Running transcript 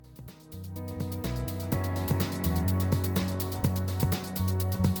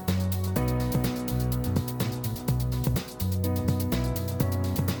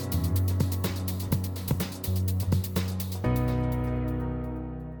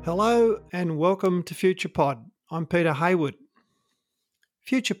Hello and welcome to FuturePod. I'm Peter Hayward.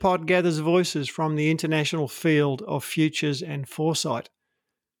 FuturePod gathers voices from the international field of futures and foresight.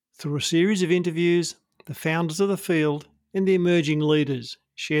 Through a series of interviews, the founders of the field and the emerging leaders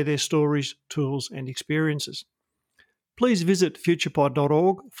share their stories, tools, and experiences. Please visit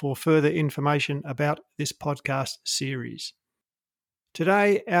futurepod.org for further information about this podcast series.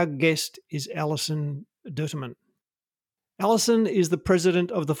 Today, our guest is Alison Dueterman. Alison is the president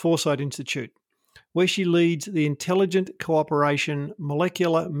of the Foresight Institute, where she leads the Intelligent Cooperation,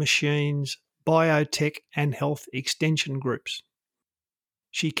 Molecular Machines, Biotech and Health Extension groups.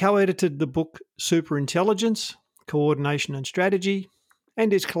 She co-edited the book Superintelligence, Coordination and Strategy,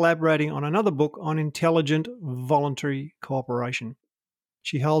 and is collaborating on another book on intelligent voluntary cooperation.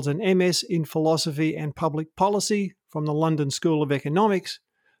 She holds an MS in Philosophy and Public Policy from the London School of Economics,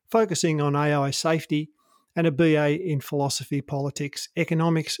 focusing on AI safety, and a BA in Philosophy, Politics,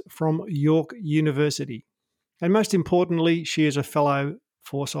 Economics from York University. And most importantly, she is a fellow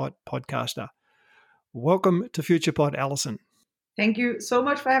Foresight podcaster. Welcome to FuturePod, Alison. Thank you so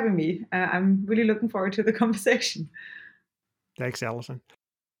much for having me. I'm really looking forward to the conversation. Thanks, Alison.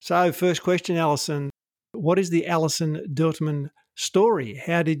 So first question, Alison, what is the Alison Dueterman story?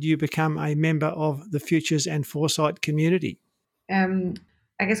 How did you become a member of the Futures and Foresight community?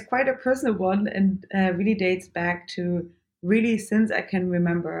 I guess quite a personal one, and really dates back to really since I can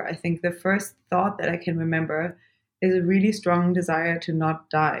remember. I think the first thought that I can remember is a really strong desire to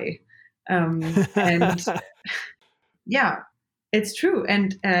not die. And yeah, it's true.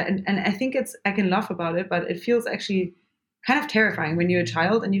 And I think I can laugh about it, but it feels actually kind of terrifying when you're a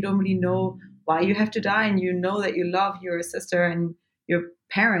child and you don't really know why you have to die, and you know that you love your sister and your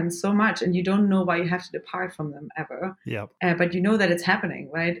parents so much, and you don't know why you have to depart from them ever. Yeah. But you know that it's happening,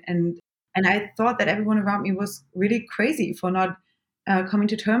 right? And I thought that everyone around me was really crazy for not coming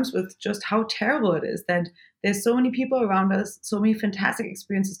to terms with just how terrible it is that there's so many people around us, so many fantastic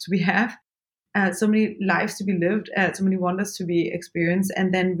experiences to be have, so many lives to be lived, so many wonders to be experienced,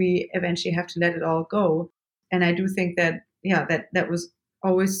 and then we eventually have to let it all go. And I do think that, that was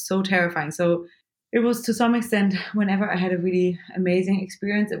always so terrifying. So it was, to some extent, whenever I had a really amazing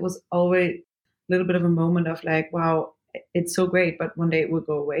experience, it was always a little bit of a moment of like, wow, it's so great, but one day it will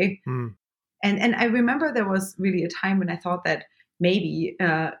go away. And I remember there was really a time when I thought that maybe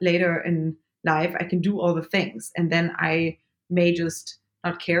later in life I can do all the things, and then I may just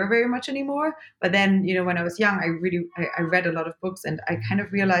not care very much anymore. But then, when I was young, I read a lot of books, and I kind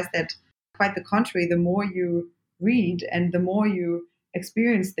of realized that quite the contrary. The more you read and the more you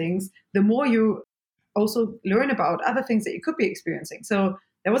experience things, the more you also learn about other things that you could be experiencing. So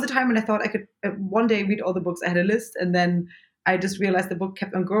there was a time when I thought I could one day read all the books. I had a list, and then I just realized the book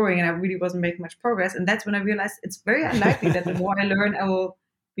kept on growing and I really wasn't making much progress. And that's when I realized it's very unlikely that the more I learn, I will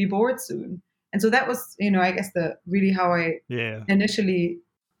be bored soon. And so that was, I guess really how I initially,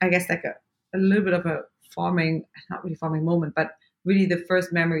 I guess like a little bit of a not really forming moment, but really the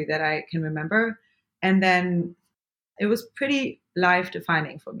first memory that I can remember. And then it was pretty life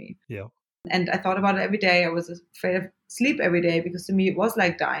defining for me. Yeah. And I thought about it every day. I was afraid of sleep every day because to me it was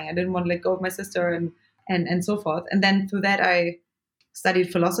like dying. I didn't want to let go of my sister and so forth. And then through that, I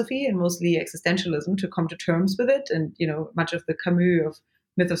studied philosophy and mostly existentialism to come to terms with it. And, much of the Camus of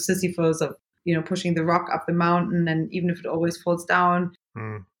Myth of Sisyphus, of, pushing the rock up the mountain. And even if it always falls down,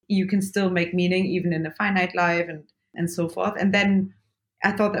 you can still make meaning even in a finite life and so forth. And then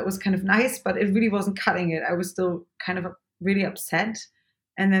I thought that was kind of nice, but it really wasn't cutting it. I was still kind of really upset.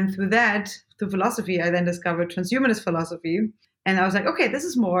 And then through philosophy, I then discovered transhumanist philosophy. And I was like, okay, this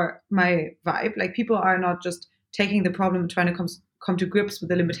is more my vibe. Like, people are not just taking the problem and trying to come to grips with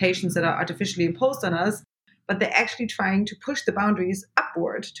the limitations that are artificially imposed on us, but they're actually trying to push the boundaries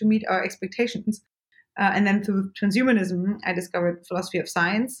upward to meet our expectations. And then through transhumanism, I discovered philosophy of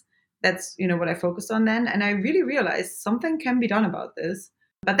science. That's, what I focused on then. And I really realized something can be done about this.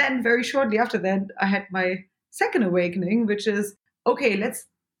 But then very shortly after that, I had my second awakening, which is, okay,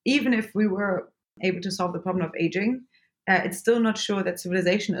 even if we were able to solve the problem of aging, it's still not sure that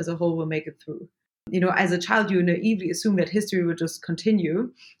civilization as a whole will make it through. As a child, you naively assume that history will just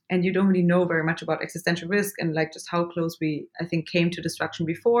continue, and you don't really know very much about existential risk and like just how close we, I think, came to destruction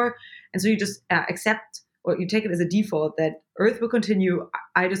before. And so you just accept, or you take it as a default that Earth will continue.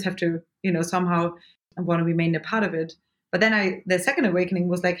 I just have to, somehow I want to remain a part of it. But then the second awakening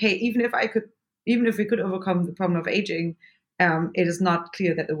was like, hey, even if we could overcome the problem of aging, it is not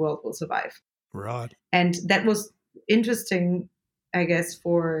clear that the world will survive. Right. And that was interesting, I guess,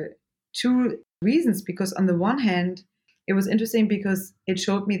 for two reasons. Because on the one hand, it was interesting because it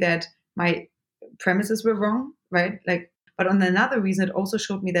showed me that my premises were wrong, right? Like, But on another reason, it also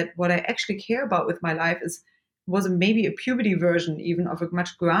showed me that what I actually care about with my life was maybe a puberty version even of a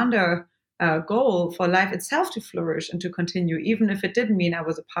much grander goal for life itself to flourish and to continue, even if it didn't mean I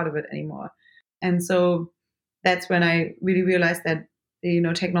was a part of it anymore. And so that's when I really realized that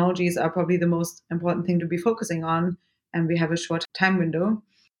technologies are probably the most important thing to be focusing on, and we have a short time window,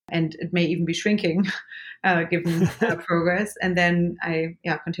 and it may even be shrinking given progress. And then I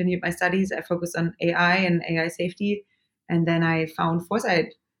continued my studies. I focused on AI and AI safety, and then I found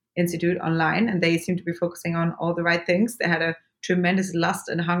Foresight Institute online, and they seem to be focusing on all the right things. They had a tremendous lust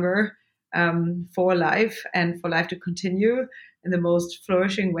and hunger for life and for life to continue in the most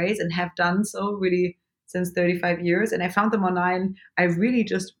flourishing ways, and have done so really since 35 years. And I found them online. I really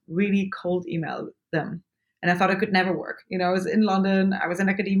cold emailed them. And I thought it could never work. I was in London, I was in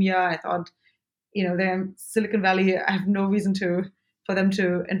academia. I thought, they're in Silicon Valley. I have no reason for them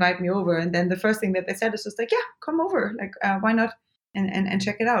to invite me over. And then the first thing that they said is just like, yeah, come over. Like, why not? And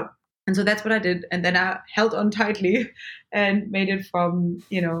check it out. And so that's what I did. And then I held on tightly and made it from,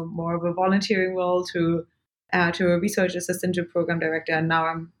 more of a volunteering role to a research assistant to program director. And now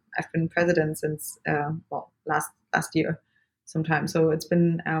I've been president since, last year sometime. So it's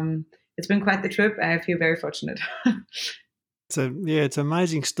been quite the trip. I feel very fortunate. It's an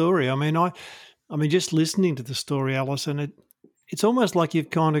amazing story. I mean, just listening to the story, Alison, it's almost like you've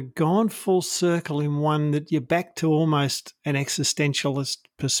kind of gone full circle in one that you're back to almost an existentialist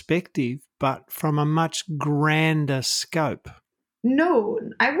perspective, but from a much grander scope. No,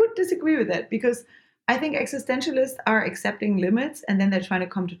 I would disagree with that, because I think existentialists are accepting limits and then they're trying to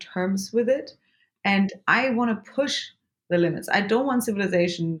come to terms with it. And I want to push the limits. I don't want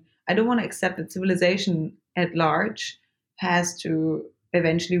to accept that civilization at large has to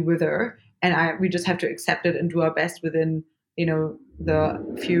eventually wither, and we just have to accept it and do our best within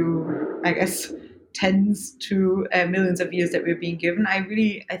the few, I guess, tens to millions of years that we're being given. I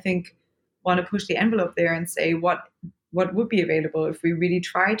think want to push the envelope there and say what would be available if we really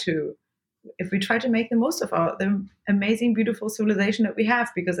try to make the most of the amazing, beautiful civilization that we have,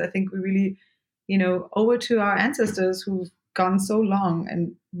 because I think we really owe it to our ancestors who've gone so long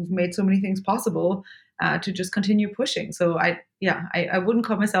and who've made so many things possible to just continue pushing. So I wouldn't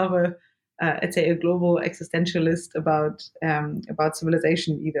call myself let's say a global existentialist about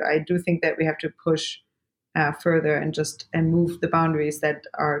civilization either. I do think that we have to push further and move the boundaries that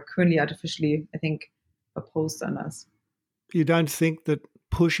are currently artificially, I think, imposed on us. You don't think that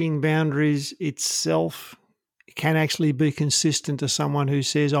pushing boundaries itself can actually be consistent to someone who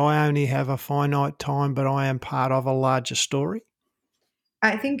says, I only have a finite time, but I am part of a larger story?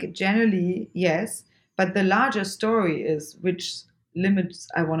 I think generally, yes. But the larger story is which limits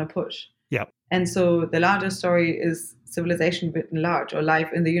I want to push. Yeah. And so the larger story is civilization written large, or life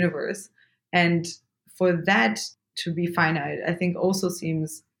in the universe. And for that to be finite, I think also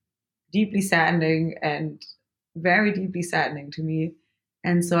seems deeply saddening, and very deeply saddening to me.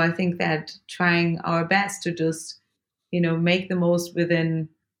 And so I think that trying our best to just, make the most within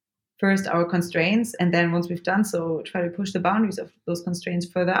first our constraints, and then once we've done so, try to push the boundaries of those constraints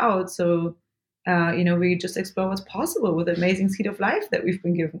further out. So, we just explore what's possible with the amazing seed of life that we've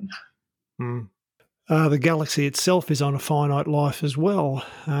been given. The galaxy itself is on a finite life as well,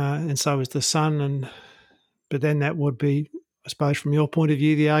 and so is the sun. But then that would be, I suppose, from your point of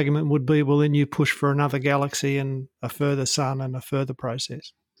view, the argument would be, well, then you push for another galaxy and a further sun and a further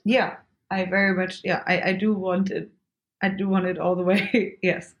process. Yeah, I very much. Yeah, I do want it. I do want it all the way.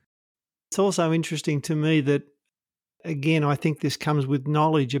 Yes. It's also interesting to me that, again, I think this comes with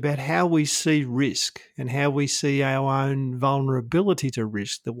knowledge about how we see risk and how we see our own vulnerability to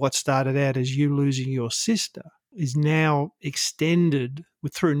risk, that what started out as you losing your sister is now extended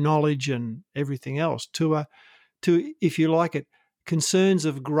through knowledge and everything else to, if you like it, concerns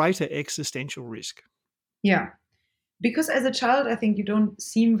of greater existential risk. Yeah. Because as a child, I think you don't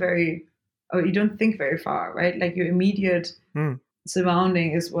think very far, right? Like your immediate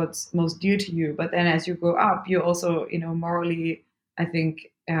surrounding is what's most dear to you. But then as you grow up, you also, morally, I think,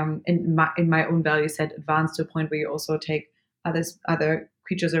 in my own value set, advance to a point where you also take other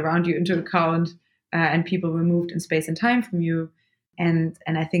creatures around you into account, and people removed in space and time from you. And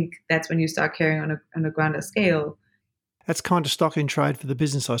I think that's when you start carrying on a grander scale. That's kind of stock in trade for the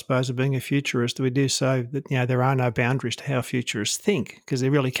business, I suppose, of being a futurist. We do so that there are no boundaries to how futurists think, because there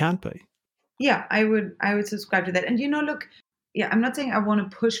really can't be. Yeah, I would subscribe to that. And look, yeah, I'm not saying I want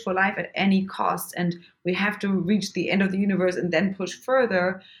to push for life at any cost, and we have to reach the end of the universe and then push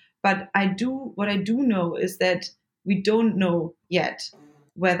further. But what I do know is that we don't know yet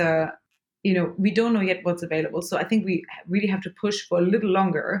whether, we don't know yet what's available. So I think we really have to push for a little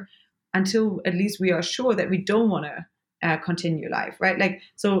longer until at least we are sure that we don't want to continue life, right? Like,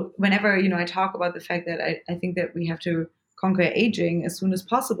 so whenever, I talk about the fact that I think that we have to conquer aging as soon as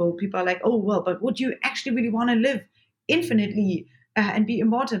possible, people are like, oh, well, but would you actually really want to live infinitely and be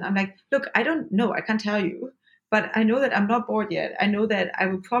immortal? I'm like, look, I don't know. I can't tell you. But I know that I'm not bored yet. I know that I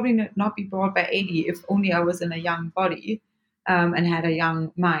would probably not be bored by 80 if only I was in a young body and had a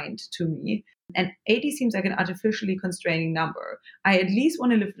young mind to me. And 80 seems like an artificially constraining number. I at least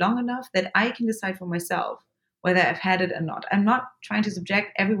want to live long enough that I can decide for myself whether I've had it or not. I'm not trying to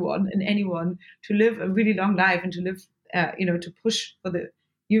subject everyone and anyone to live a really long life and to live, to push for the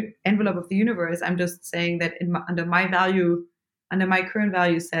envelope of the universe. I'm just saying that under my current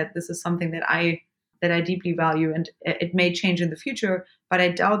value set, this is something that I deeply value, and it may change in the future. But I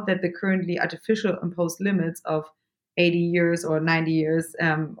doubt that the currently artificial imposed limits of 80 years or 90 years,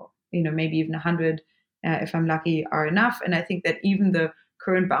 maybe even 100, if I'm lucky, are enough. And I think that even the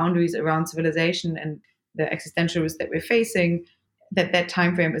current boundaries around civilization and the existential risk that we're facing, that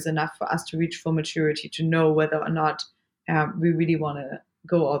time frame is enough for us to reach full maturity to know whether or not we really want to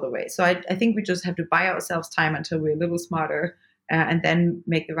go all the way. So I think we just have to buy ourselves time until we're a little smarter and then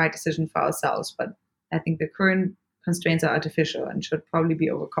make the right decision for ourselves. But I think the current constraints are artificial and should probably be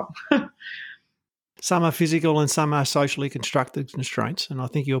overcome. Some are physical and some are socially constructed constraints. And I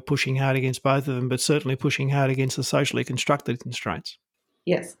think you're pushing hard against both of them, but certainly pushing hard against the socially constructed constraints.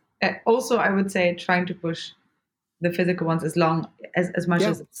 Yes. Also, I would say trying to push the physical ones as much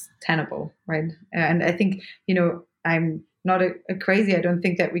as it's tenable, right? And I think, I'm not a crazy. I don't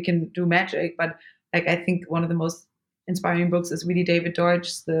think that we can do magic, but like I think one of the most inspiring books is really David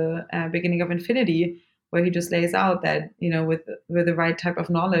Deutsch's The Beginning of Infinity, where he just lays out that, with the right type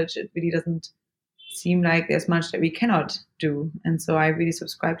of knowledge, it really doesn't seem like there's much that we cannot do. And so I really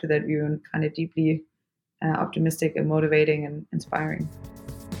subscribe to that view and find it deeply optimistic and motivating and inspiring.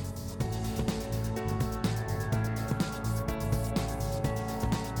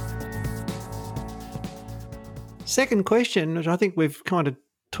 Second question, which I think we've kind of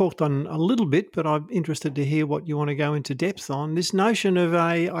talked on a little bit, but I'm interested to hear what you want to go into depth on. This notion of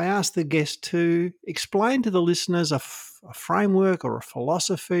I asked the guest to explain to the listeners a framework or a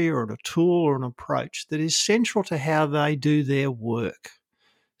philosophy or a tool or an approach that is central to how they do their work.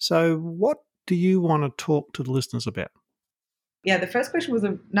 So what do you want to talk to the listeners about? Yeah, the first question was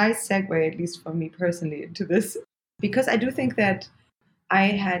a nice segue, at least for me personally, into this, because I do think that I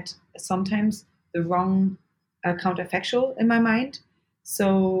had sometimes the wrong counterfactual in my mind.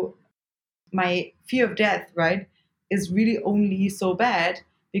 So my fear of death, right, is really only so bad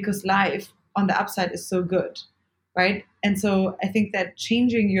because life on the upside is so good, right? And so I think that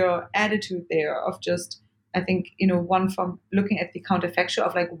changing your attitude there of just, I think, one from looking at the counterfactual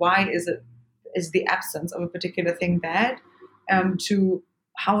of like, why is the absence of a particular thing bad, to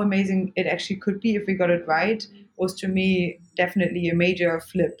how amazing it actually could be if we got it right, was to me definitely a major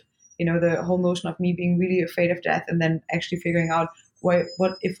flip. The whole notion of me being really afraid of death and then actually figuring out what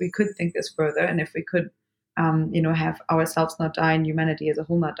if we could think this further and if we could, have ourselves not die and humanity as a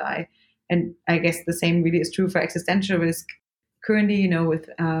whole not die. And I guess the same really is true for existential risk. Currently, with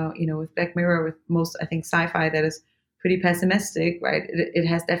Black Mirror, with most, I think, sci-fi that is pretty pessimistic, right? It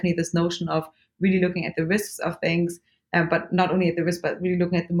has definitely this notion of really looking at the risks of things, but not only at the risk, but really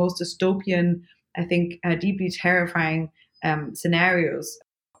looking at the most dystopian, I think, deeply terrifying scenarios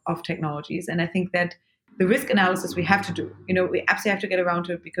of technologies. And I think that the risk analysis we have to do, we absolutely have to get around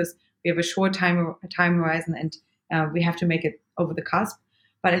to it because we have a short time horizon and we have to make it over the cusp.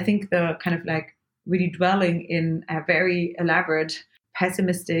 But I think the kind of like really dwelling in a very elaborate,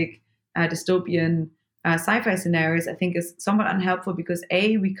 pessimistic, dystopian sci-fi scenarios, I think is somewhat unhelpful because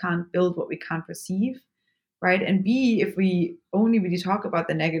A, we can't build what we can't perceive, right? And B, if we only really talk about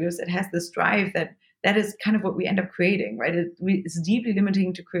the negatives, it has this drive that is kind of what we end up creating, right? It's deeply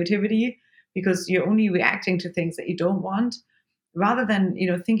limiting to creativity because you're only reacting to things that you don't want rather than,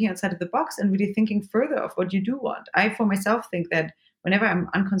 thinking outside of the box and really thinking further of what you do want. I, for myself, think that whenever I'm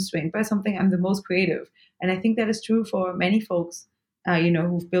unconstrained by something, I'm the most creative. And I think that is true for many folks,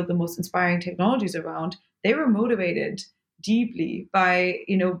 who've built the most inspiring technologies around. They were motivated deeply by,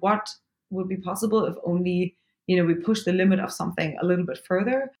 what would be possible if only, we push the limit of something a little bit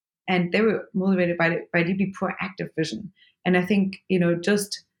further. And they were motivated by deeply proactive vision. And I think,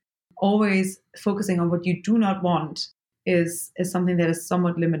 just always focusing on what you do not want is something that is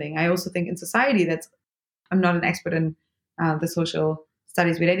somewhat limiting. I also think in society I'm not an expert in the social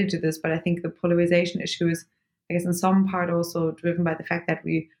studies related to this, but I think the polarization issue is, I guess, in some part also driven by the fact that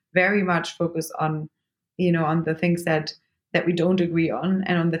we very much focus on, on the things that we don't agree on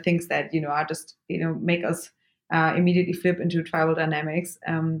and on the things that, are just, make us immediately flip into tribal dynamics,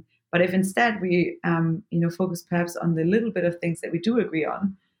 But if instead we, focus perhaps on the little bit of things that we do agree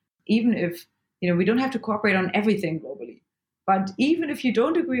on, even if, we don't have to cooperate on everything globally. But even if you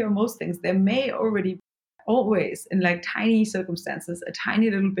don't agree on most things, there may already always, in like tiny circumstances, a tiny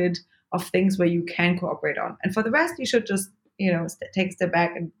little bit of things where you can cooperate on. And for the rest, you should just, take a step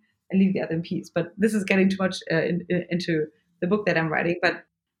back and leave the other in peace. But this is getting too much into the book that I'm writing. But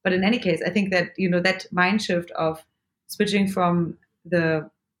in any case, I think that, that mind shift of switching from the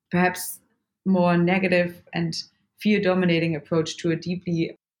perhaps more negative and fear dominating approach to a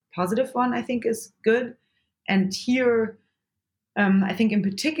deeply positive one, I think is good. And here, I think in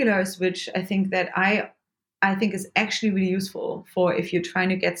particular, a switch, I think that I think is actually really useful for if you're trying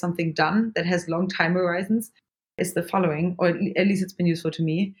to get something done that has long time horizons, is the following, or at least it's been useful to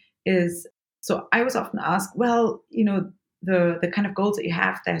me, is so I was often asked, well, the kind of goals that you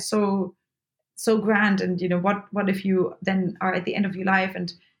have, they're so grand, and what if you then are at the end of your life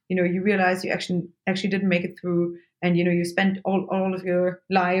and you realize you actually didn't make it through, and you spent all of your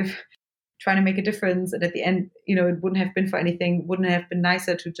life trying to make a difference, and at the end it wouldn't have been for anything, wouldn't have been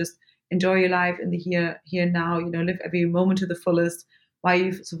nicer to just enjoy your life in the here and now, live every moment to the fullest. Why are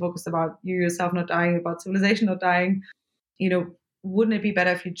you so focused about you yourself not dying, about civilization not dying? Wouldn't it be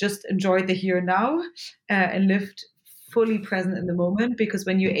better if you just enjoyed the here and now, and lived fully present in the moment? Because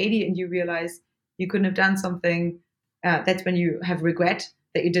when you're 80 and you realize you couldn't have done something, that's when you have regret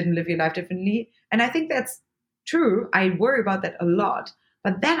that you didn't live your life differently. And I think that's true. I worry about that a lot.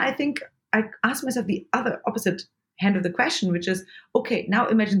 But then I think I ask myself the other opposite hand of the question, which is, okay, now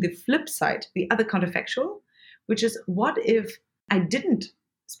imagine the flip side, the other counterfactual, which is, what if I didn't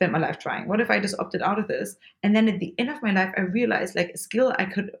spend my life trying? What if I just opted out of this? And then at the end of my life, I realized like a skill I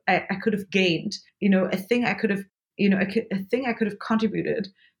could have gained, a thing I could have, a thing I could have contributed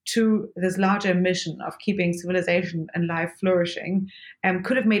to this larger mission of keeping civilization and life flourishing,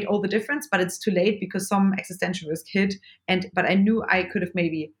 could have made all the difference, but it's too late because some existential risk hit. But I knew I could have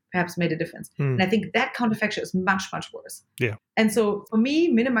perhaps made a difference. And I think that counterfactual is much, much worse. Yeah. And so for me,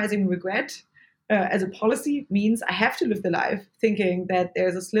 minimizing regret as a policy means I have to live the life thinking that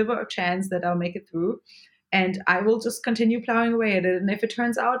there's a sliver of chance that I'll make it through. And I will just continue plowing away at it. And if it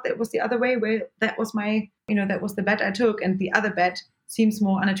turns out that was the other way, where that was that was the bet I took, and the other bet seems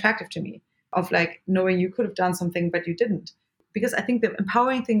more unattractive to me, of like knowing you could have done something, but you didn't. Because I think the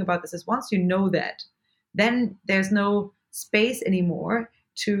empowering thing about this is once you know that, then there's no space anymore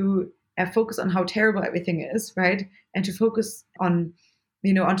to focus on how terrible everything is, right? And to focus on,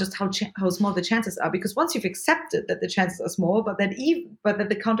 on just how small the chances are. Because once you've accepted that the chances are small, but that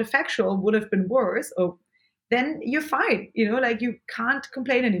the counterfactual would have been worse, then you're fine. Like you can't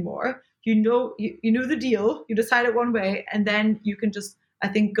complain anymore. You know the deal. You decided one way, and then you can just, I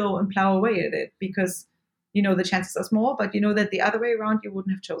think, go and plow away at it because the chances are small, but that the other way around you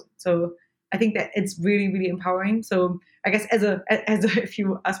wouldn't have chosen. So I think that it's really, really empowering. So I guess as a if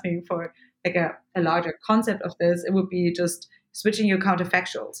you ask me for like a larger concept of this, it would be just switching your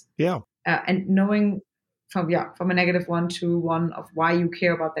counterfactuals. Yeah. And knowing from a negative one to one of why you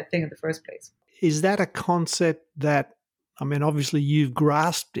care about that thing in the first place. Is that a concept that, I mean, obviously you've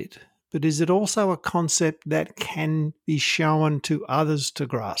grasped it, but is it also a concept that can be shown to others to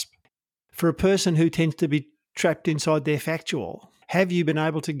grasp? For a person who tends to be trapped inside their factual, have you been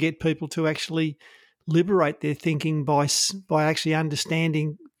able to get people to actually liberate their thinking by actually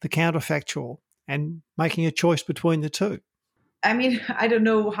understanding the counterfactual and making a choice between the two? I mean, I don't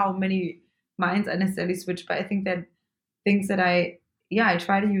know how many minds I necessarily switch, but I think that things that I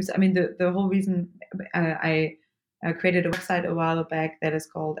try to use. I mean, the whole reason I created a website a while back that is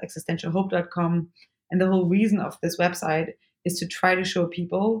called existentialhope.com. And the whole reason of this website is to try to show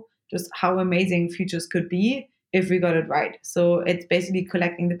people just how amazing futures could be if we got it right. So it's basically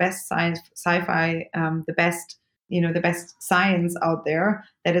collecting the best science, sci-fi, the best science out there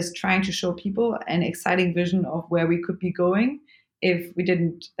that is trying to show people an exciting vision of where we could be going if we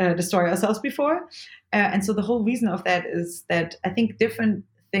didn't destroy ourselves before. And so the whole reason of that is that I think different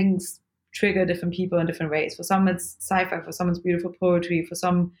things trigger different people in different ways. For some, it's sci-fi. For some, it's beautiful poetry. For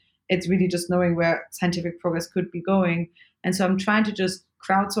some, it's really just knowing where scientific progress could be going. And so I'm trying to just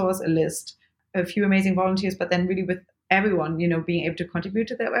crowdsource a list, a few amazing volunteers, but then really with everyone, being able to contribute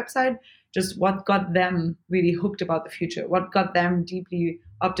to that website, just what got them really hooked about the future, what got them deeply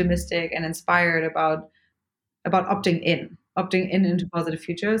optimistic and inspired about opting in into positive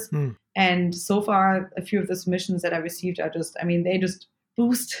futures. And so far, a few of the submissions that I received are just, they just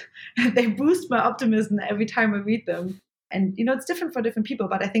boost my optimism every time I read them. And, it's different for different people,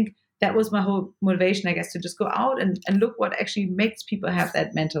 but I think that was my whole motivation, I guess, to just go out and look what actually makes people have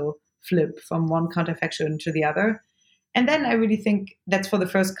that mental flip from one counterfaction to the other. And then I really think that's for the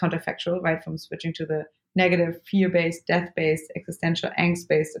first counterfactual, right? From switching to the negative, fear-based, death-based, existential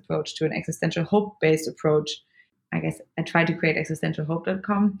angst-based approach to an existential hope-based approach. I guess I tried to create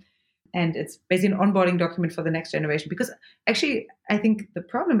existentialhope.com. And it's basically an onboarding document for the next generation. Because actually, I think the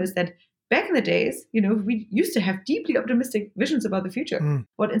problem is that back in the days, we used to have deeply optimistic visions about the future.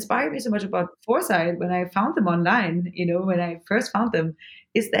 What inspired me so much about Foresight when I found them online, when I first found them,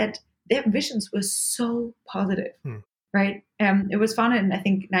 is that their visions were so positive, right? It was founded in, I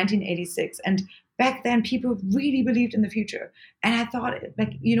think, 1986. And back then, people really believed in the future. And I thought,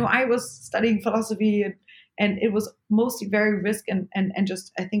 I was studying philosophy and it was mostly very risk and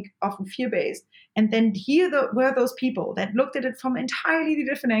just, I think, often fear-based. And then here were those people that looked at it from an entirely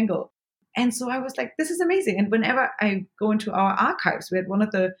different angle. And so I was like, this is amazing. And whenever I go into our archives, we had one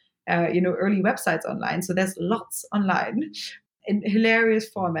of the early websites online. So there's lots online in hilarious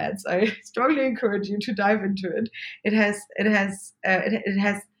formats. I strongly encourage you to dive into it. It has,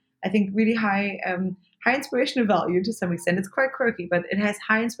 I think, really high inspirational value to some extent. It's quite quirky, but it has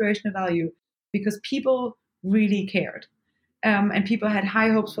high inspirational value because people really cared, and people had high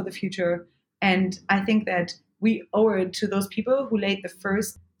hopes for the future. And I think that we owe it to those people who laid the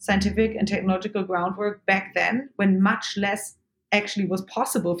first scientific and technological groundwork back then, when much less actually was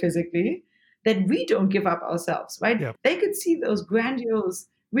possible physically, that we don't give up ourselves, right? Yeah. They could see those grandiose,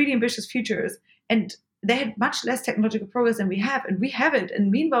 really ambitious futures, and they had much less technological progress than we have, and we have it.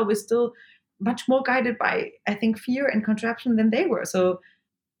 And meanwhile, we're still much more guided by, I think, fear and contraption than they were. So,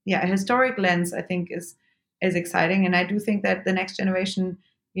 yeah, a historic lens, I think, is exciting. And I do think that the next generation,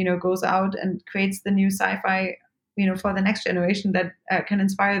 goes out and creates the new sci-fi, for the next generation that can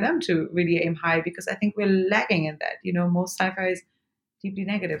inspire them to really aim high, because I think we're lagging in that. Most sci-fi is deeply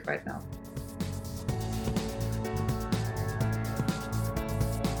negative right now.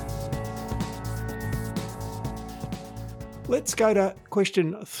 Let's go to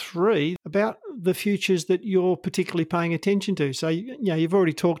question 3 about the futures that you're particularly paying attention to. So, you've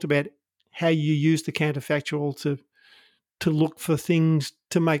already talked about how you use the counterfactual to look for things,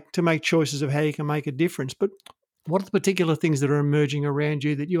 to make choices of how you can make a difference. But what are the particular things that are emerging around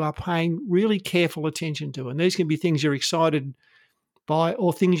you that you are paying really careful attention to? And these can be things you're excited by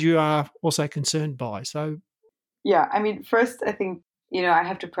or things you are also concerned by. So, yeah, I mean, first, I think, I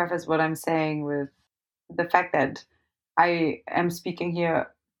have to preface what I'm saying with the fact that I am speaking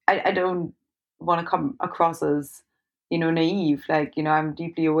here. I don't want to come across as, naive. I'm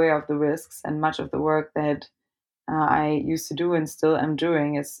deeply aware of the risks, and much of the work that I used to do and still am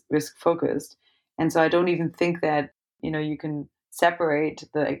doing is risk focused. And so I don't even think that, you can separate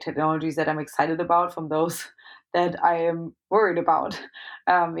the technologies that I'm excited about from those that I am worried about.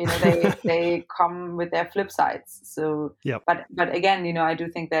 They come with their flip sides. So, yep. But again, I do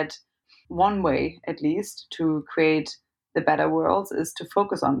think that one way, at least, to create the better worlds is to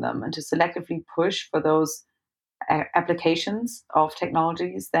focus on them and to selectively push for those applications of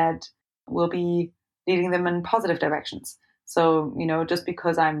technologies that will be leading them in positive directions. So, just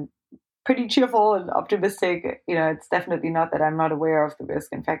because I'm pretty cheerful and optimistic, it's definitely not that I'm not aware of the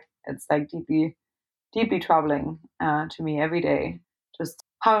risk. In fact, it's like deeply, deeply troubling to me every day, just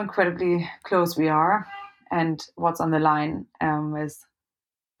how incredibly close we are and what's on the line is,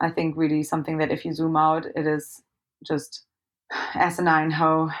 I think, really something that if you zoom out, it is just asinine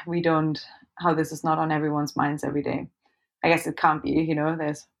how this is not on everyone's minds every day. I guess it can't be,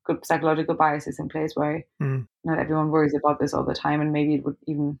 there's good psychological biases in place where not everyone worries about this all the time, and maybe it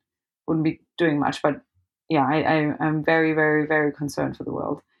wouldn't be doing much. But yeah, I'm very, very, very concerned for the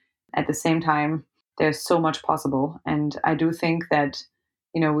world. At the same time, there's so much possible. And I do think that,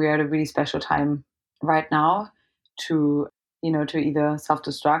 we're at a really special time right now to either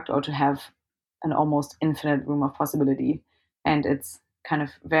self-destruct or to have an almost infinite room of possibility. And it's kind of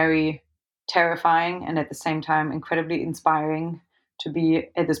very terrifying and at the same time incredibly inspiring to be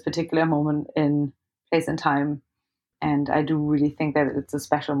at this particular moment in place and time. And I do really think that it's a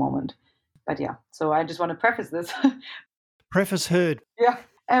special moment. But yeah, so I just want to preface this. Preface heard. Yeah.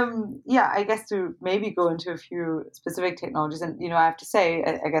 I guess to maybe go into a few specific technologies. And, I have to say,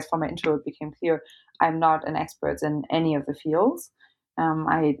 I guess from my intro, it became clear I'm not an expert in any of the fields.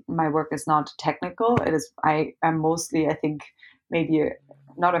 My work is not technical. I'm mostly, I think, maybe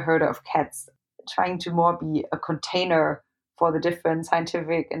not a herder of cats, trying to more be a container for the different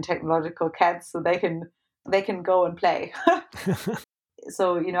scientific and technological cats so they can go and play.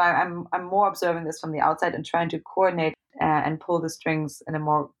 So, I'm more observing this from the outside and trying to coordinate and pull the strings in a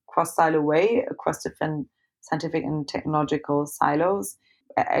more cross-silo way across different scientific and technological silos.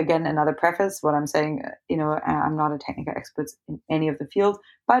 Again, another preface, what I'm saying, I'm not a technical expert in any of the fields,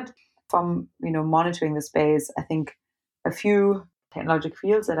 but from, monitoring the space, I think a few technological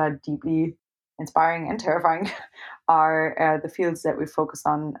fields that are deeply inspiring and terrifying are the fields that we focus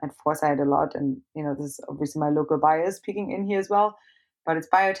on at Foresight a lot. And, this is obviously my local bias peeking in here as well, but it's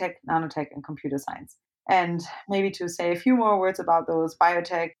biotech, nanotech, and computer science. And maybe to say a few more words about those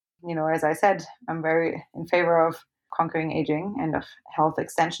biotech, as I said, I'm very in favor of conquering aging and of health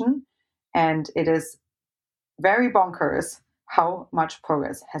extension. And it is very bonkers how much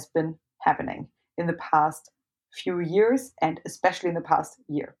progress has been happening in the past few years, and especially in the past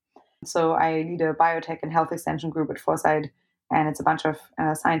year. So I lead a biotech and health extension group at Foresight, and it's a bunch of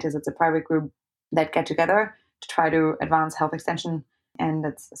scientists. It's a private group that get together to try to advance health extension, and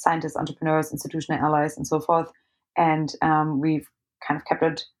it's scientists, entrepreneurs, institutional allies, and so forth. And we've kind of kept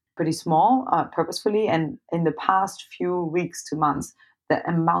it pretty small, purposefully. And in the past few weeks to months, the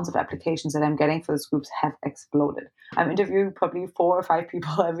amounts of applications that I'm getting for these groups have exploded. I'm interviewing probably 4 or 5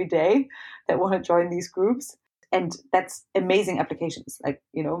 people every day that want to join these groups. And that's amazing applications. Like,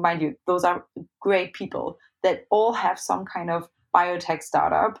 mind you, those are great people that all have some kind of biotech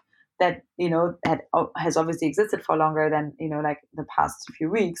startup that, that has obviously existed for longer than, like the past few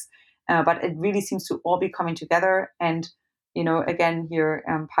weeks. But it really seems to all be coming together. And, again, here,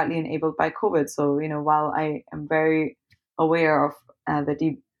 partly enabled by COVID. So, while I am very aware of the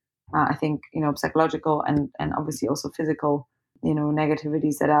deep, I think, psychological and obviously also physical,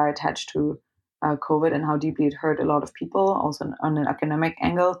 negativities that are attached to COVID and how deeply it hurt a lot of people, also on an academic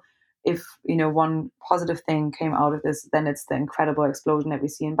angle. If, one positive thing came out of this, then it's the incredible explosion that we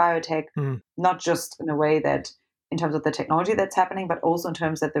see in biotech, not just in a way that in terms of the technology that's happening, but also in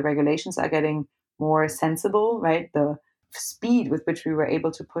terms that the regulations are getting more sensible, right? The speed with which we were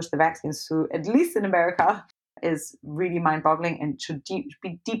able to push the vaccines through, at least in America, is really mind-boggling and should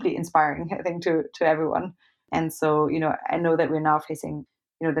be deeply inspiring, I think, to everyone. And so, I know that we're now facing,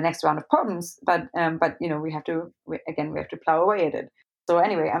 the next round of problems, but we have to plow away at it. So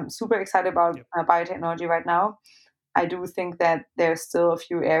anyway, I'm super excited about biotechnology right now. I do think that there's still a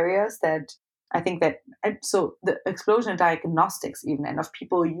few areas that I think that, so the explosion in diagnostics even, and of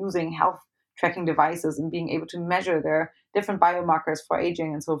people using health tracking devices and being able to measure their different biomarkers for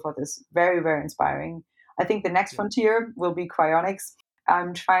aging and so forth is very, very inspiring. I think the next frontier will be cryonics.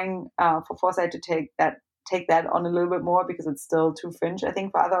 I'm trying for Foresight to take that on a little bit more because it's still too fringe, I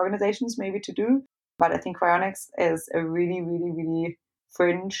think, for other organizations maybe to do. But I think cryonics is a really, really, really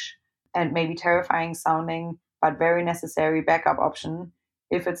fringe and maybe terrifying sounding, but very necessary backup option.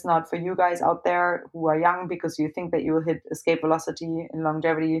 If it's not for you guys out there who are young because you think that you will hit escape velocity and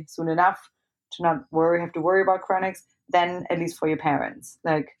longevity soon enough to not have to worry about cryonics, then at least for your parents.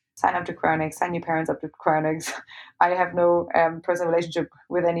 Like, sign up to cryonics, sign your parents up to cryonics. I have no personal relationship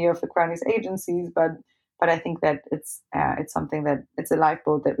with any of the cryonics agencies, but I think that it's something that it's a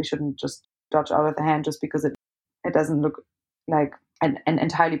lifeboat that we shouldn't just dodge out of the hand just because it doesn't look like an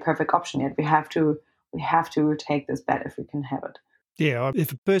entirely perfect option yet. We have to take this bet if we can have it. Yeah,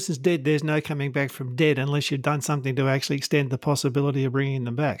 if a person's dead, there's no coming back from dead unless you've done something to actually extend the possibility of bringing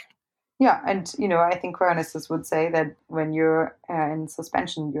them back. Yeah, and I think cryonicists would say that when you're in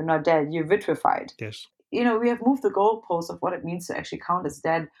suspension, you're not dead, you're vitrified. Yes. We have moved the goalposts of what it means to actually count as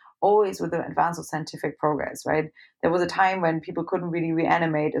dead, always with the advance of scientific progress, right? There was a time when people couldn't really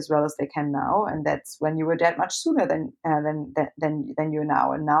reanimate as well as they can now, and that's when you were dead much sooner than you're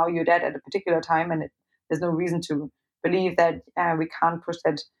now. And now you're dead at a particular time, and there's no reason to believe that we can't push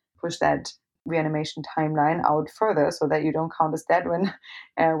that reanimation timeline out further so that you don't count as dead when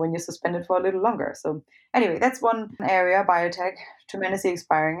you're suspended for a little longer. So anyway, that's one area, biotech, tremendously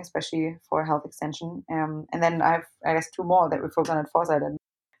inspiring, especially for health extension. And then I have, I guess, 2 more that we focus on at Foresight. And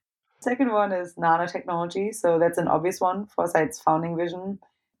second one is nanotechnology. So that's an obvious one. Foresight's founding vision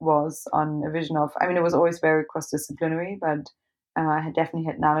was on a vision of, it was always very cross-disciplinary, but I definitely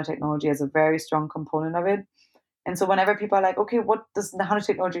had nanotechnology as a very strong component of it. And so whenever people are like, okay, what does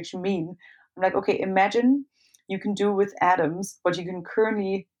nanotechnology actually mean? I'm like, okay, imagine you can do with atoms what you can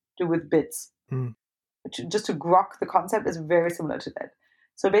currently do with bits. Just to grok the concept is very similar to that.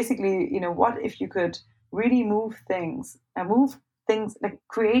 So basically, what if you could really move things, like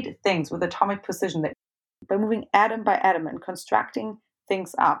create things with atomic precision, that by moving atom by atom and constructing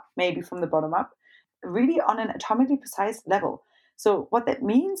things up, maybe from the bottom up, really on an atomically precise level. So what that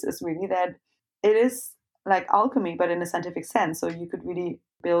means is really that it is like alchemy, but in a scientific sense. So you could really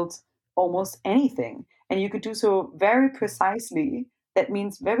build almost anything, and you could do so very precisely. That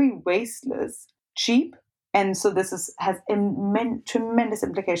means very wasteless, cheap, and so this has tremendous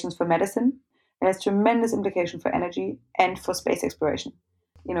implications for medicine. It has tremendous implications for energy and for space exploration.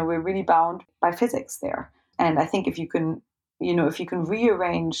 We're really bound by physics there, and I think if you can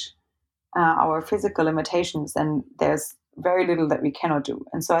rearrange our physical limitations, then there's very little that we cannot do.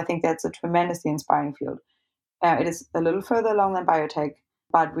 And so I think that's a tremendously inspiring field. It is a little further along than biotech,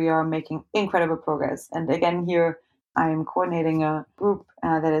 but we are making incredible progress. And again, here I'm coordinating a group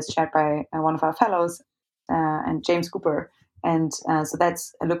that is chaired by one of our fellows, and James Cooper. And so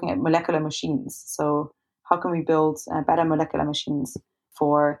that's looking at molecular machines. So how can we build better molecular machines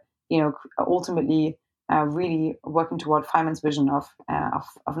for, ultimately really working toward Feynman's vision of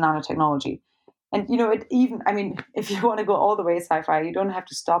nanotechnology. And if you want to go all the way sci-fi, you don't have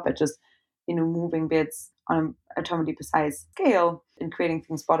to stop at just moving bits on an atomically precise scale and creating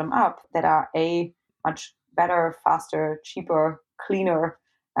things bottom up that are much better, faster, cheaper, cleaner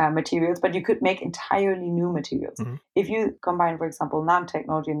materials, but you could make entirely new materials. Mm-hmm. If you combine, for example,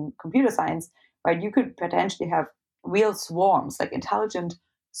 nanotechnology and computer science, right, you could potentially have real swarms, like intelligent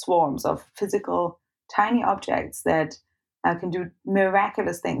swarms of physical tiny objects that can do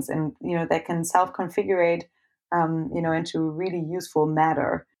miraculous things, and that can self-configurate into really useful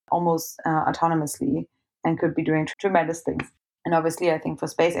matter almost autonomously, and could be doing tremendous things. And obviously, I think for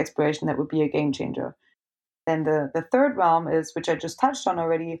space exploration, that would be a game changer. Then the third realm is, which I just touched on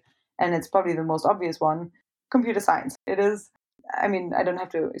already, and it's probably the most obvious one, computer science. It is, I don't have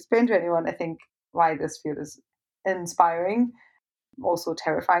to explain to anyone, I think, why this field is inspiring, also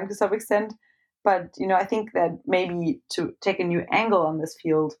terrifying to some extent. But, I think that maybe to take a new angle on this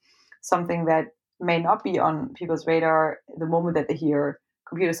field, something that may not be on people's radar the moment that they hear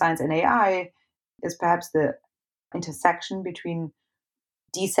computer science and AI, is perhaps the intersection between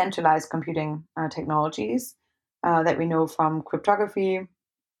decentralized computing technologies that we know from cryptography,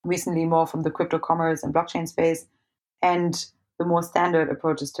 recently more from the crypto commerce and blockchain space, and the more standard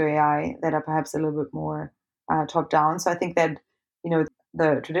approaches to AI that are perhaps a little bit more top down. So I think that,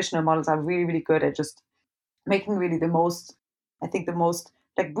 the traditional models are really, really good at just making really the most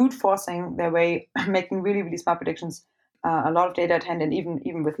like brute forcing their way, making really, really smart predictions, a lot of data at hand, and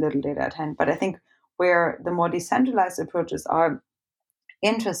even with little data at hand. But I think where the more decentralized approaches are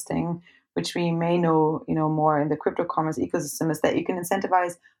interesting, which we may know, more in the crypto commerce ecosystem, is that you can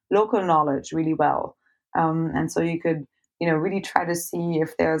incentivize local knowledge really well. And so you could, really try to see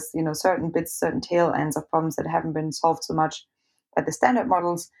if there's, certain bits, certain tail ends of problems that haven't been solved so much by the standard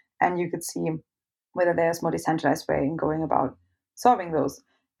models, and you could see whether there's more decentralized way in going about solving those.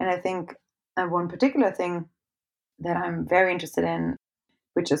 And I think one particular thing that I'm very interested in,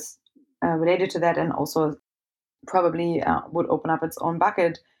 which is related to that, and also probably would open up its own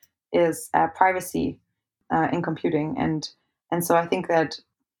bucket, is privacy in computing. And so I think that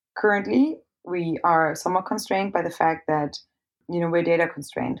currently we are somewhat constrained by the fact that we're data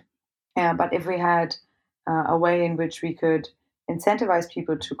constrained. But if we had a way in which we could incentivize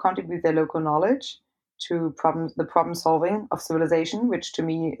people to contribute their local knowledge to the problem solving of civilization, which to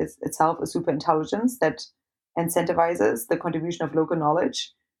me is itself a super intelligence that incentivizes the contribution of local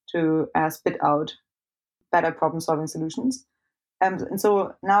knowledge to spit out better problem solving solutions. And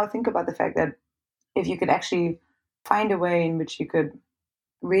so now think about the fact that if you could actually find a way in which you could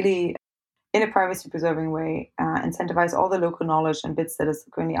really, in a privacy preserving way, incentivize all the local knowledge and bits that is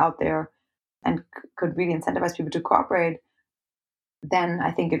currently out there, and could really incentivize people to cooperate, then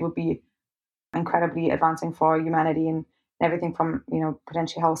I think it would be incredibly advancing for humanity, and everything from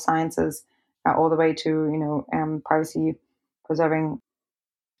potentially health sciences all the way to privacy preserving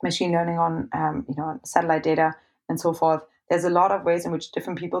machine learning on satellite data and so forth. There's a lot of ways in which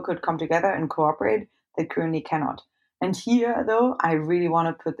different people could come together and cooperate that currently cannot. And here, though, I really want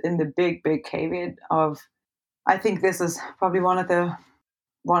to put in the big caveat of, I think this is probably one of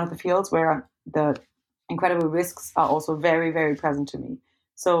the fields where the incredible risks are also very, very present to me.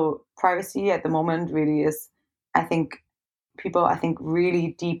 So privacy at the moment really is, I think people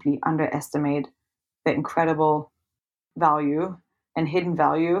really deeply underestimate the incredible value and hidden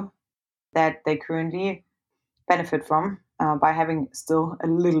value that they currently benefit from by having still a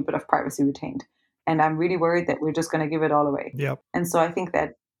little bit of privacy retained. And I'm really worried that we're just going to give it all away. Yep. And so I think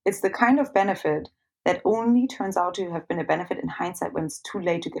that it's the kind of benefit that only turns out to have been a benefit in hindsight when it's too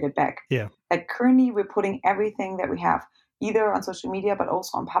late to get it back. Yeah. Like currently we're putting everything that we have either on social media, but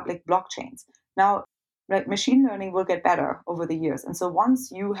also on public blockchains. Now, like machine learning will get better over the years. And so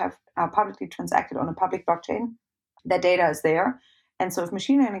once you have publicly transacted on a public blockchain, that data is there. And so if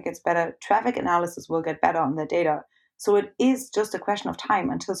machine learning gets better, traffic analysis will get better on the data. So it is just a question of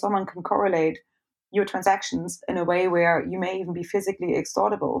time until someone can correlate your transactions in a way where you may even be physically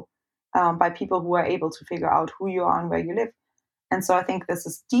extortable by people who are able to figure out who you are and where you live. And so I think this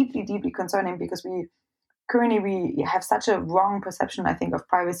is deeply, deeply concerning, because we have such a wrong perception, I think, of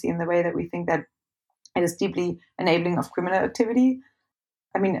privacy in the way that we think that it is deeply enabling of criminal activity.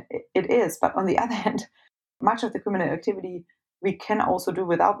 I mean, it is, but on the other hand, much of the criminal activity we can also do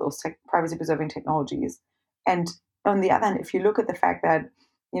without those privacy preserving technologies. And on the other hand, if you look at the fact that,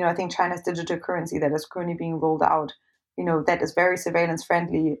 I think China's digital currency that is currently being rolled out, that is very surveillance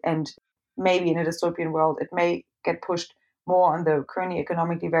friendly, and maybe in a dystopian world, it may get pushed more on the currently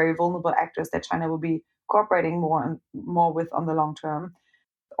economically very vulnerable actors that China will be cooperating more and more with on the long term.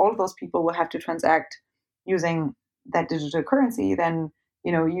 All of those people will have to transact using that digital currency. Then,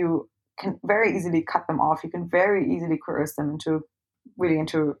 you can very easily cut them off. You can very easily coerce them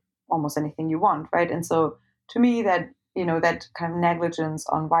into almost anything you want, right? And so to me, that that kind of negligence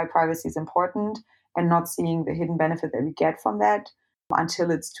on why privacy is important and not seeing the hidden benefit that we get from that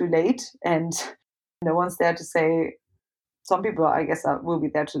until it's too late, and no one's there to say. Some people, I guess, will be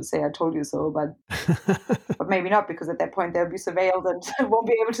there to say "I told you so," but maybe not, because at that point they'll be surveilled and won't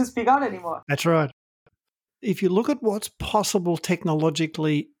be able to speak out anymore. That's right. If you look at what's possible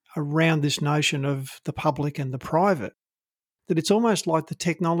technologically around this notion of the public and the private, that it's almost like the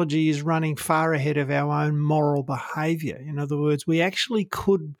technology is running far ahead of our own moral behaviour. In other words, we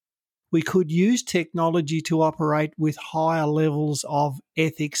could use technology to operate with higher levels of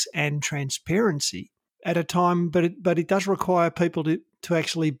ethics and transparency at a time, but it does require people to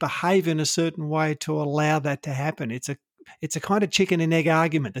actually behave in a certain way to allow that to happen. It's a kind of chicken and egg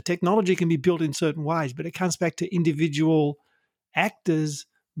argument. The technology can be built in certain ways, but it comes back to individual actors'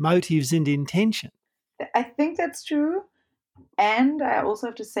 motives and intention. I think that's true. And I also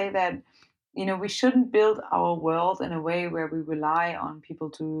have to say that, we shouldn't build our world in a way where we rely on people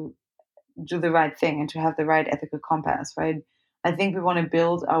to do the right thing and to have the right ethical compass, right? I think we want to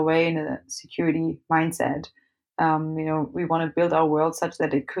build our way in a security mindset. We want to build our world such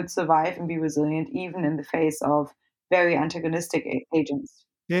that it could survive and be resilient, even in the face of very antagonistic agents.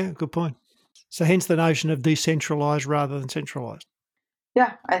 Yeah, good point. So hence the notion of decentralized rather than centralized.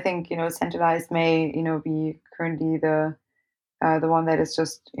 Yeah, I think, centralized may, be currently the one that is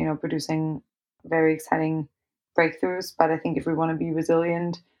just, producing very exciting breakthroughs. But I think if we want to be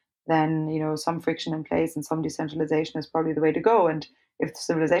resilient, then, some friction in place and some decentralization is probably the way to go. And if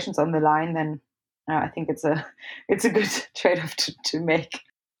civilization's on the line, then I think it's a good trade-off to make.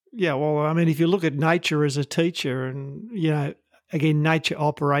 Yeah, well, I mean, if you look at nature as a teacher, and, again, nature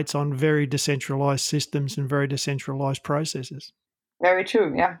operates on very decentralized systems and very decentralized processes. Very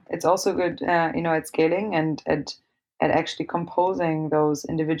true. Yeah, it's also good, at scaling and at actually composing those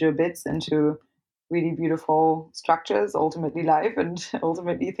individual bits into really beautiful structures, ultimately life, and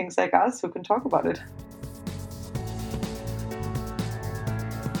ultimately things like us who can talk about it.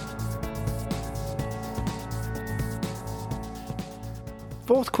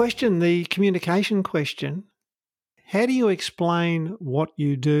 Fourth question, the communication question. How do you explain what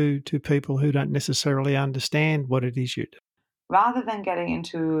you do to people who don't necessarily understand what it is you do? Rather than getting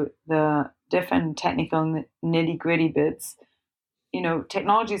into the different technical nitty-gritty bits,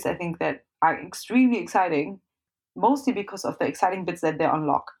 technologies, I think, that are extremely exciting, mostly because of the exciting bits that they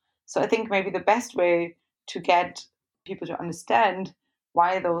unlock. So I think maybe the best way to get people to understand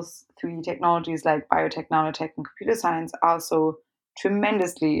why those three technologies like biotech, nanotech, and computer science are so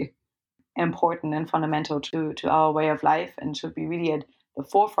tremendously important and fundamental to our way of life and should be really at the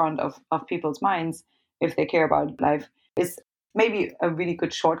forefront of people's minds if they care about life is maybe a really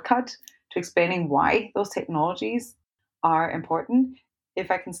good shortcut to explaining why those technologies are important. If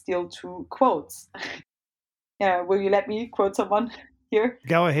I can steal two quotes. Yeah, will you let me quote someone here?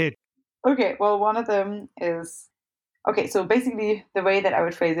 Go ahead. Okay, well, one of them is, okay, so basically the way that I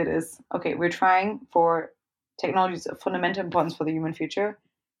would phrase it is, okay, we're trying for technologies of fundamental importance for the human future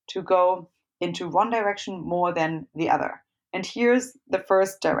to go into one direction more than the other. And here's the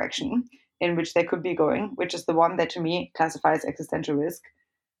first direction in which they could be going, which is the one that to me classifies existential risk.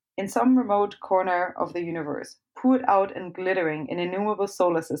 In some remote corner of the universe, poured out and glittering in innumerable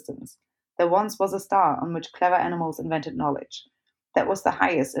solar systems, there once was a star on which clever animals invented knowledge. That was the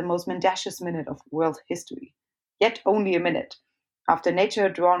highest and most mendacious minute of world history. Yet only a minute. After nature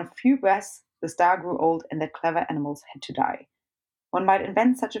had drawn a few breaths, the star grew old and the clever animals had to die. One might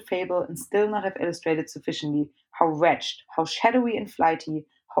invent such a fable and still not have illustrated sufficiently how wretched, how shadowy and flighty,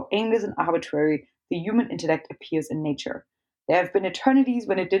 how aimless and arbitrary the human intellect appears in nature. There have been eternities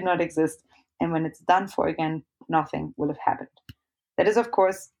when it did not exist, and when it's done for again, nothing will have happened. That is, of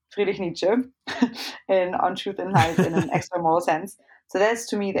course, Friedrich Nietzsche in On Truth and Lies in an extra moral sense. So that's,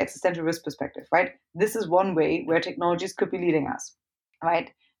 to me, the existential risk perspective, right? This is one way where technologies could be leading us,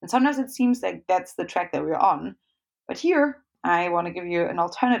 right? And sometimes it seems like that's the track that we're on. But here, I want to give you an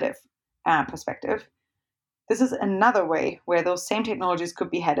alternative perspective. This is another way where those same technologies could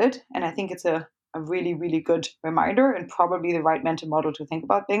be headed, and I think it's a a really, really good reminder and probably the right mental model to think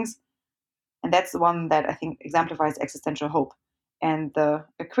about things. And that's the one that I think exemplifies existential hope. And a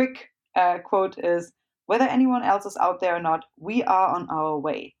quick quote is, whether anyone else is out there or not, we are on our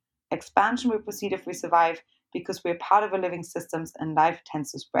way. Expansion will proceed if we survive because we're part of a living systems and life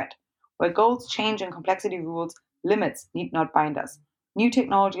tends to spread. Where goals change and complexity rules, limits need not bind us. New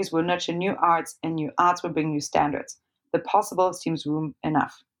technologies will nurture new arts and new arts will bring new standards. The possible seems room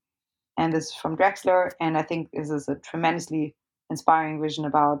enough. And this is from Drexler. And I think this is a tremendously inspiring vision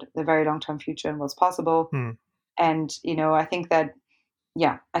about the very long-term future and what's possible. And, I think that,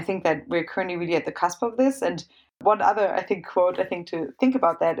 we're currently really at the cusp of this. And one other, quote, to think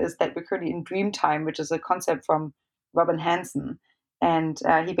about that is that we're currently in dream time, which is a concept from Robin Hanson. And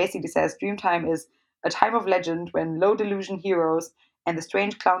he basically says dream time is a time of legend when low delusion heroes and the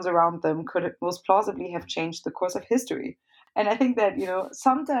strange clowns around them could most plausibly have changed the course of history. And I think that,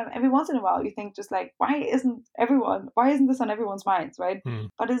 sometime, every once in a while, you think just like, why isn't this on everyone's minds, right?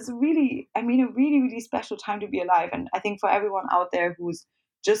 But it's really, a really, really special time to be alive. And I think for everyone out there who's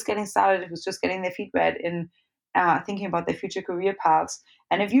just getting started, who's just getting their feet wet in thinking about their future career paths.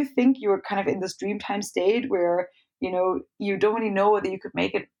 And if you think you're kind of in this dream time state where, you don't really know whether you could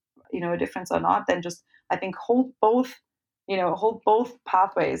make it, a difference or not, then just, I think, hold both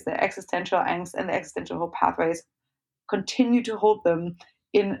pathways, the existential angst and the existential hope pathways, continue to hold them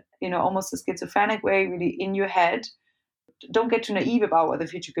in, almost a schizophrenic way, really in your head. Don't get too naive about what the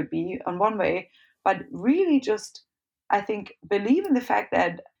future could be on one way, but really just, I think, believe in the fact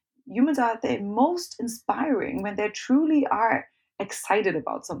that humans are the most inspiring when they truly are excited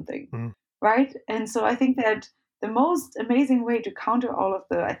about something, right? And so I think that the most amazing way to counter all of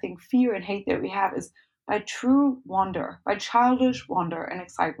the, I think, fear and hate that we have is by true wonder, by childish wonder and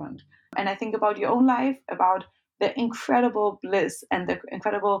excitement. And I think about your own life, about the incredible bliss and the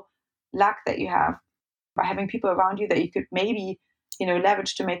incredible luck that you have by having people around you that you could maybe,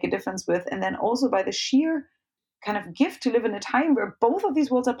 leverage to make a difference with. And then also by the sheer kind of gift to live in a time where both of these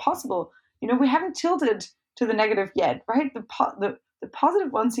worlds are possible. We haven't tilted to the negative yet, right? The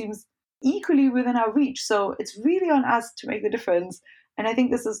positive one seems equally within our reach. So it's really on us to make the difference. And I think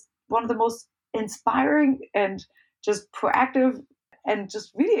this is one of the most inspiring and just proactive and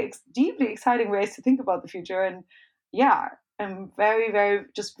just really deeply exciting ways to think about the future. And yeah, I'm very, very,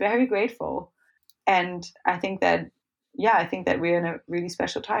 just very grateful. And I think that we're in a really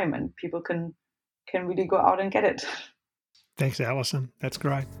special time and people can really go out and get it. Thanks, Alison. That's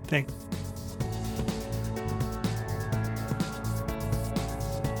great. Thanks.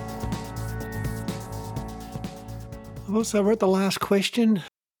 Well, so we're at the last question.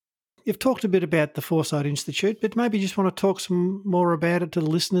 You've talked a bit about the Foresight Institute, but maybe you just want to talk some more about it to the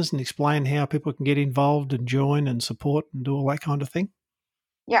listeners and explain how people can get involved and join and support and do all that kind of thing.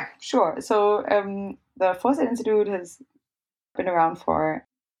 Yeah, sure. So the Foresight Institute has been around for,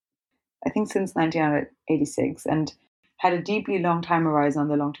 I think, since 1986 and had a deeply long time horizon on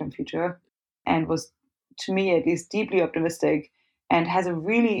the long-term future and was, to me at least, deeply optimistic and has a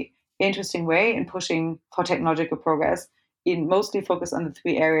really interesting way in pushing for technological progress, in mostly focus on the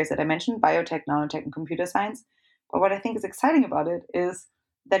three areas that I mentioned: biotech, nanotech, and computer science. But what I think is exciting about it is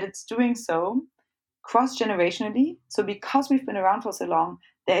that it's doing so cross-generationally. So because we've been around for so long,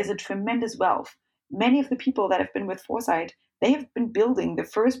 there is a tremendous wealth. Many of the people that have been with Foresight, they have been building the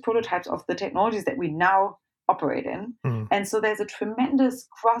first prototypes of the technologies that we now operate in. And so there's a tremendous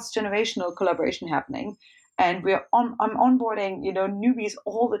cross-generational collaboration happening. And I'm onboarding, newbies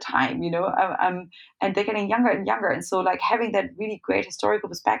all the time, and they're getting younger and younger. And so like having that really great historical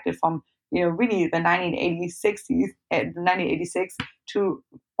perspective from, really the 1986 to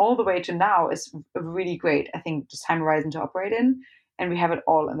all the way to now is a really great, I think, just time horizon to operate in. And we have it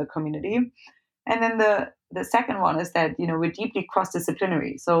all in the community. And then the second one is that, we're deeply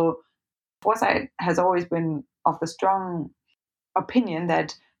cross-disciplinary. So Foresight has always been of the strong opinion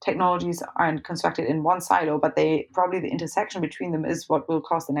that technologies aren't constructed in one silo, but the intersection between them is what will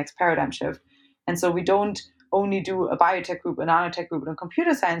cause the next paradigm shift. And so we don't only do a biotech group, a nanotech group, and a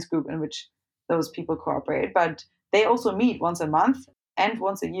computer science group in which those people cooperate, but they also meet once a month and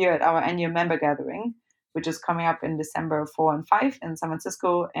once a year at our annual member gathering, which is coming up in December 4 and 5 in San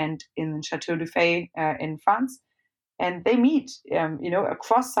Francisco and in Chateau du Fay in France. And they meet,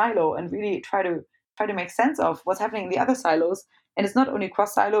 across silo and really try to make sense of what's happening in the other silos. And it's not only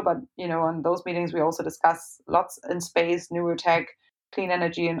cross silo, but on those meetings we also discuss lots in space, neurotech, clean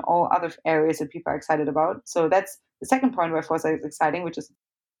energy, and all other areas that people are excited about. So that's the second point where Foresight is exciting, which is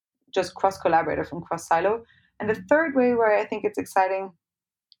just cross collaborative and cross silo. And the third way where I think it's exciting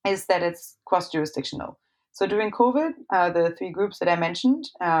is that it's cross jurisdictional. So during COVID, the 3 groups that I mentioned,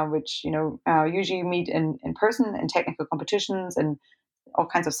 which usually meet in person in technical competitions and all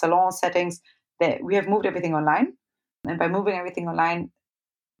kinds of salon settings, that we have moved everything online. And by moving everything online,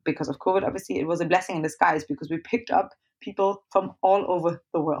 because of COVID, obviously, it was a blessing in disguise because we picked up people from all over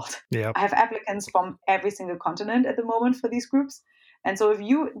the world. Yeah. I have applicants from every single continent at the moment for these groups. And so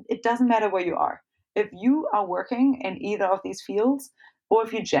it doesn't matter where you are. If you are working in either of these fields, or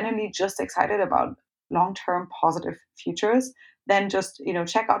if you're genuinely just excited about long-term positive futures, then just,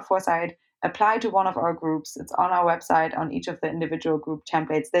 check out Foresight, apply to one of our groups. It's on our website, on each of the individual group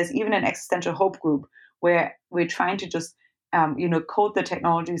templates. There's even an existential hope group where we're trying to just code the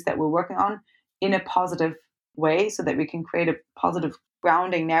technologies that we're working on in a positive way so that we can create a positive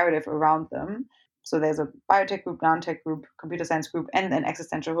grounding narrative around them. So there's a biotech group, non-tech group, computer science group, and an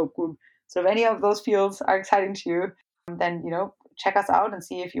existential hope group. So if any of those fields are exciting to you, then, check us out and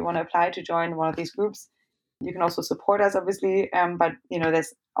see if you want to apply to join one of these groups. You can also support us, obviously, but,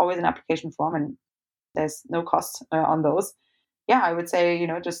 there's always an application form and there's no cost on those. Yeah, I would say,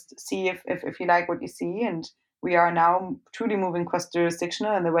 just see if you like what you see. And we are now truly moving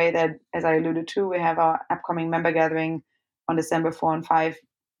cross-jurisdictional in the way that, as I alluded to, we have our upcoming member gathering on December 4 and 5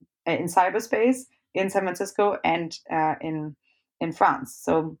 in cyberspace in San Francisco and in France.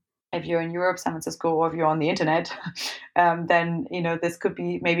 So if you're in Europe, San Francisco, or if you're on the internet, then this could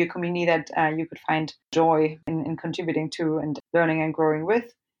be maybe a community that you could find joy in contributing to and learning and growing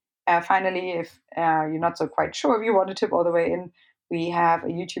with. Finally, if you're not so quite sure if you want to tip all the way in, we have a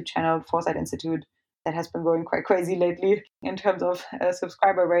YouTube channel, Foresight Institute, that has been going quite crazy lately in terms of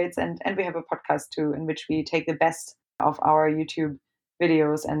subscriber rates. And we have a podcast too, in which we take the best of our YouTube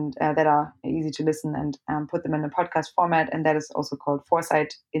videos and that are easy to listen and put them in a podcast format. And that is also called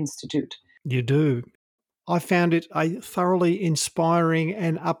Foresight Institute. You do. I found it a thoroughly inspiring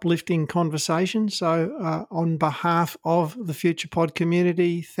and uplifting conversation. So on behalf of the FuturePod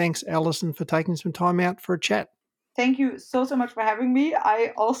community, thanks, Alison, for taking some time out for a chat. Thank you so much for having me.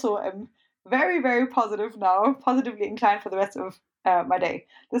 I also am very, very positive now, positively inclined for the rest of my day.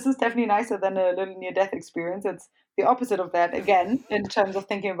 This is definitely nicer than a little near-death experience. It's the opposite of that, again, in terms of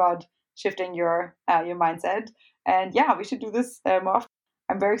thinking about shifting your mindset. And yeah, we should do this more often.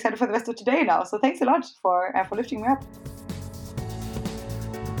 I'm very excited for the rest of today now. So thanks a lot for lifting me up.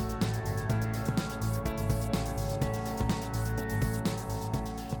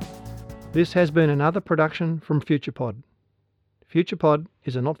 This has been another production from FuturePod. FuturePod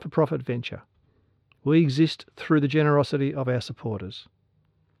is a not-for-profit venture. We exist through the generosity of our supporters.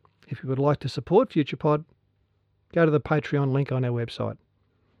 If you would like to support FuturePod, go to the Patreon link on our website.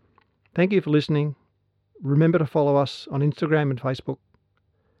 Thank you for listening. Remember to follow us on Instagram and Facebook.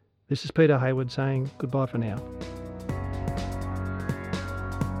 This is Peter Hayward saying goodbye for now.